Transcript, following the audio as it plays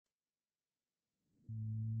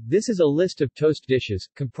This is a list of toast dishes,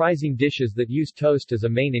 comprising dishes that use toast as a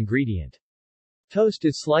main ingredient. Toast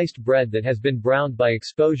is sliced bread that has been browned by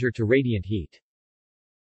exposure to radiant heat.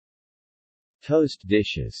 Toast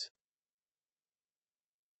dishes.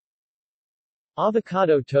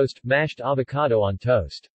 Avocado toast, mashed avocado on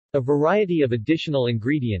toast. A variety of additional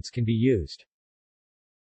ingredients can be used.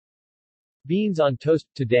 Beans on toast.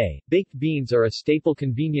 Today, baked beans are a staple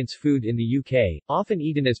convenience food in the UK, often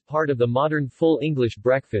eaten as part of the modern full English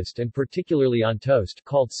breakfast and particularly on toast,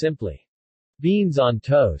 called simply beans on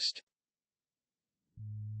toast.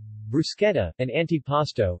 Bruschetta, an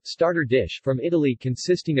antipasto, starter dish from Italy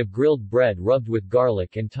consisting of grilled bread rubbed with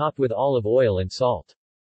garlic and topped with olive oil and salt.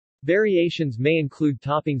 Variations may include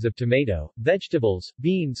toppings of tomato, vegetables,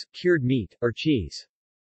 beans, cured meat, or cheese.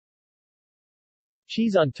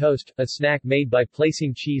 Cheese on toast, a snack made by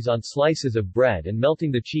placing cheese on slices of bread and melting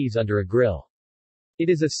the cheese under a grill. It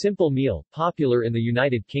is a simple meal, popular in the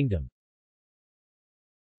United Kingdom.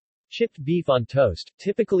 Chipped beef on toast,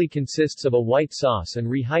 typically consists of a white sauce and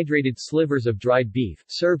rehydrated slivers of dried beef,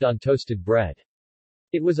 served on toasted bread.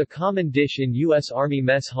 It was a common dish in U.S. Army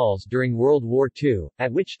mess halls during World War II,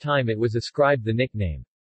 at which time it was ascribed the nickname,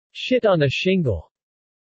 "shit on a shingle."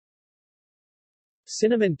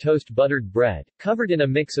 Cinnamon toast buttered bread, covered in a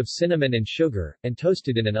mix of cinnamon and sugar, and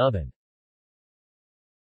toasted in an oven.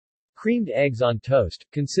 Creamed eggs on toast,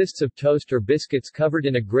 consists of toast or biscuits covered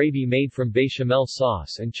in a gravy made from bechamel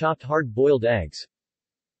sauce and chopped hard-boiled eggs.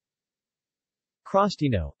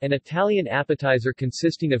 Crostino, an Italian appetizer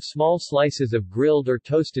consisting of small slices of grilled or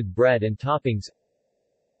toasted bread and toppings.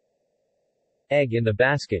 Egg in the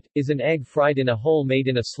basket, is an egg fried in a hole made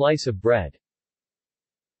in a slice of bread.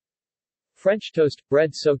 French toast,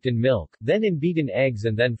 bread soaked in milk, then in beaten eggs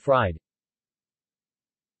and then fried.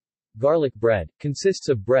 Garlic bread, consists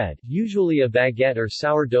of bread, usually a baguette or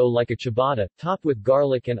sourdough like a ciabatta, topped with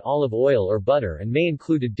garlic and olive oil or butter and may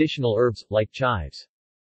include additional herbs, like chives.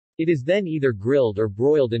 It is then either grilled or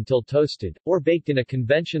broiled until toasted, or baked in a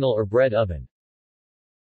conventional or bread oven.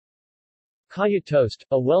 Kaya toast,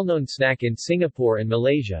 a well-known snack in Singapore and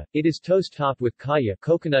Malaysia, it is toast topped with kaya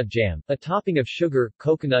coconut jam, a topping of sugar,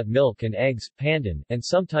 coconut milk and eggs, pandan, and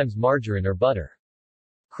sometimes margarine or butter.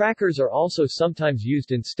 Crackers are also sometimes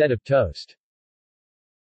used instead of toast.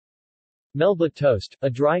 Melba toast, a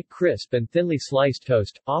dry, crisp and thinly sliced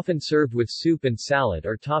toast, often served with soup and salad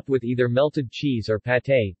or topped with either melted cheese or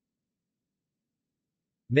pâté.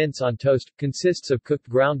 Mince on toast, consists of cooked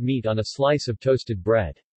ground meat on a slice of toasted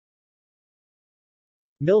bread.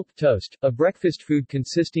 Milk toast, a breakfast food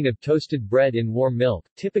consisting of toasted bread in warm milk,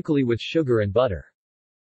 typically with sugar and butter.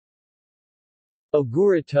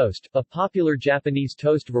 Ogura toast, a popular Japanese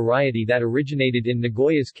toast variety that originated in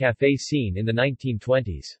Nagoya's cafe scene in the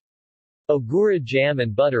 1920s. Ogura jam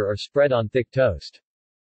and butter are spread on thick toast.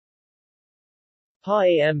 Pa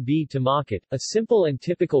amb tomacat, a simple and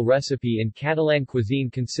typical recipe in Catalan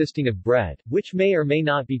cuisine consisting of bread, which may or may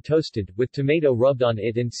not be toasted, with tomato rubbed on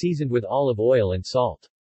it and seasoned with olive oil and salt.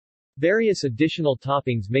 Various additional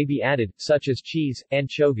toppings may be added, such as cheese,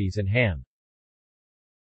 anchovies and ham.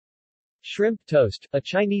 Shrimp toast, a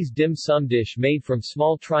Chinese dim sum dish made from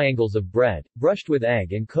small triangles of bread, brushed with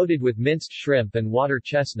egg and coated with minced shrimp and water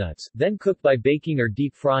chestnuts, then cooked by baking or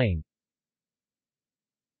deep frying.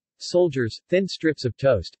 Soldiers, thin strips of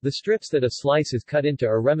toast, the strips that a slice is cut into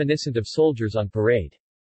are reminiscent of soldiers on parade.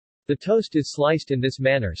 The toast is sliced in this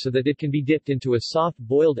manner so that it can be dipped into a soft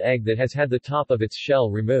boiled egg that has had the top of its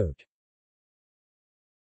shell removed.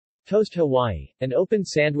 Toast Hawaii, an open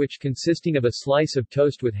sandwich consisting of a slice of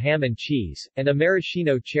toast with ham and cheese, and a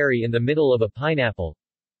maraschino cherry in the middle of a pineapple.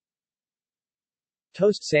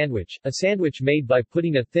 Toast sandwich, a sandwich made by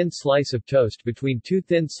putting a thin slice of toast between two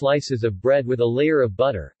thin slices of bread with a layer of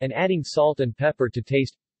butter, and adding salt and pepper to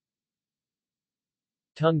taste.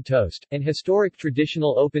 Tongue toast, an historic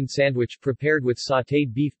traditional open sandwich prepared with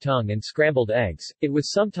sautéed beef tongue and scrambled eggs. It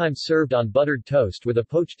was sometimes served on buttered toast with a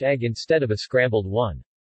poached egg instead of a scrambled one.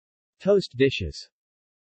 Toast dishes.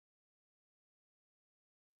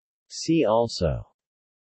 See also.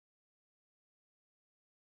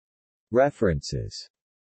 References.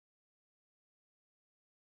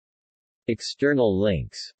 External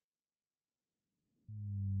links.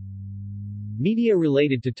 Media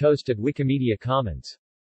related to toast at Wikimedia Commons.